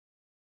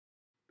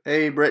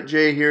Hey, Brett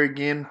J here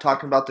again,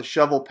 talking about the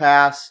shovel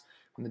pass.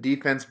 When the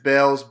defense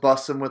bails,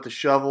 bust them with a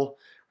shovel.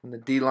 When the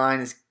D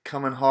line is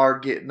coming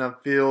hard, getting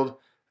upfield,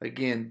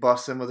 again,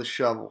 bust them with a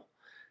shovel.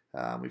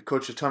 We've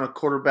coached a ton of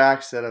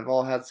quarterbacks that have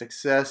all had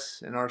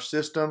success in our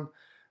system,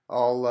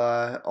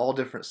 all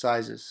different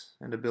sizes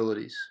and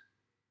abilities.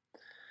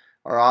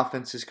 Our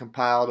offense is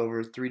compiled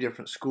over 3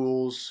 different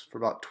schools for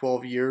about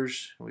 12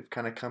 years. We've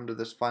kind of come to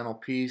this final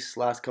piece.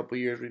 Last couple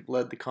of years, we've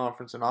led the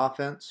conference in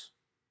offense.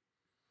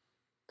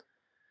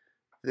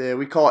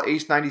 We call it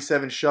Ace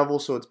 97 shovel,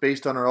 so it's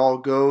based on our all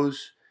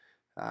goes,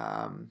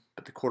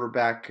 but the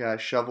quarterback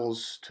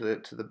shovels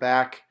to the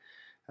back.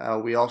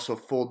 We also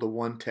fold the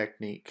one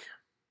technique.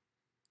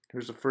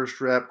 Here's the first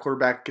rep.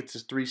 Quarterback gets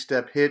his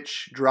 3-step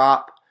hitch,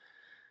 drop.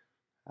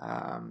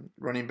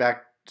 Running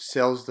back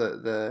sells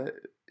the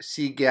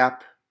C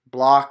gap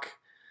block,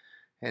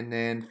 and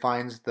then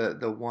finds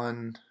the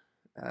one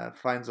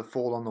finds the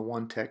fold on the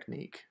one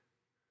technique.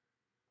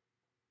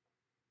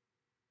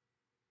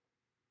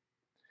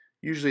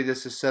 Usually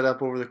this is set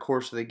up over the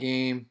course of the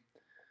game.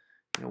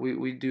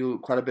 We do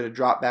quite a bit of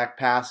drop back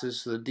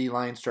passes, so the D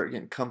line start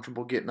getting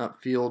comfortable getting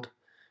upfield,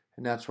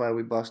 and that's why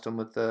we bust them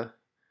with the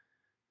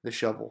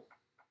shovel.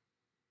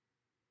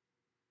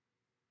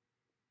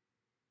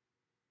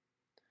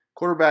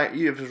 Quarterback,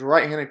 if it's a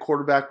right-handed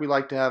quarterback, we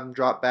like to have him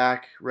drop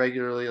back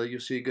regularly. You'll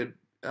see a good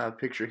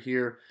picture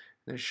here,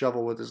 and then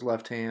shovel with his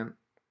left hand.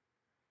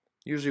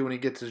 Usually when he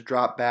gets his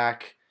drop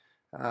back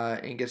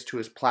and gets to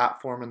his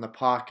platform in the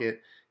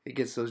pocket, it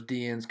gets those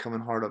DNs coming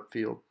hard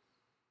upfield.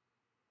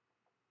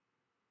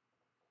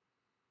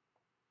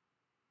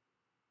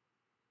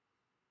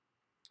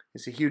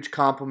 It's a huge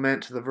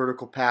compliment to the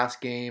vertical pass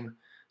game,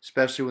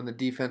 especially when the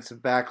defensive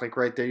back, like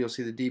right there, you'll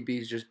see the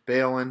DBs just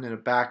bailing in a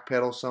back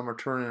pedal. Some are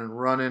turning and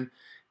running.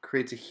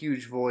 Creates a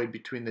huge void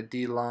between the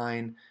D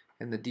line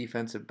and the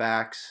defensive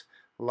backs.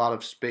 A lot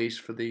of space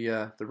for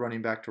the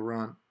running back to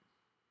run.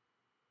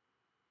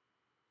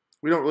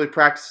 We don't really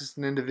practice this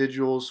in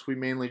individuals. We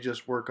mainly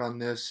just work on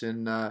this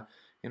in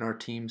our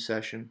team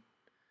session.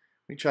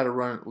 We try to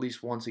run at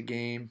least once a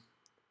game,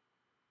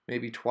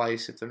 maybe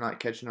twice if they're not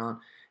catching on.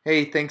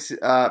 Hey, thanks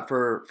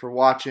for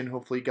watching.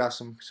 Hopefully you got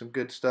some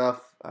good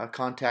stuff.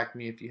 Contact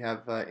me if you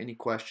have any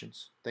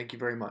questions. Thank you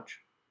very much.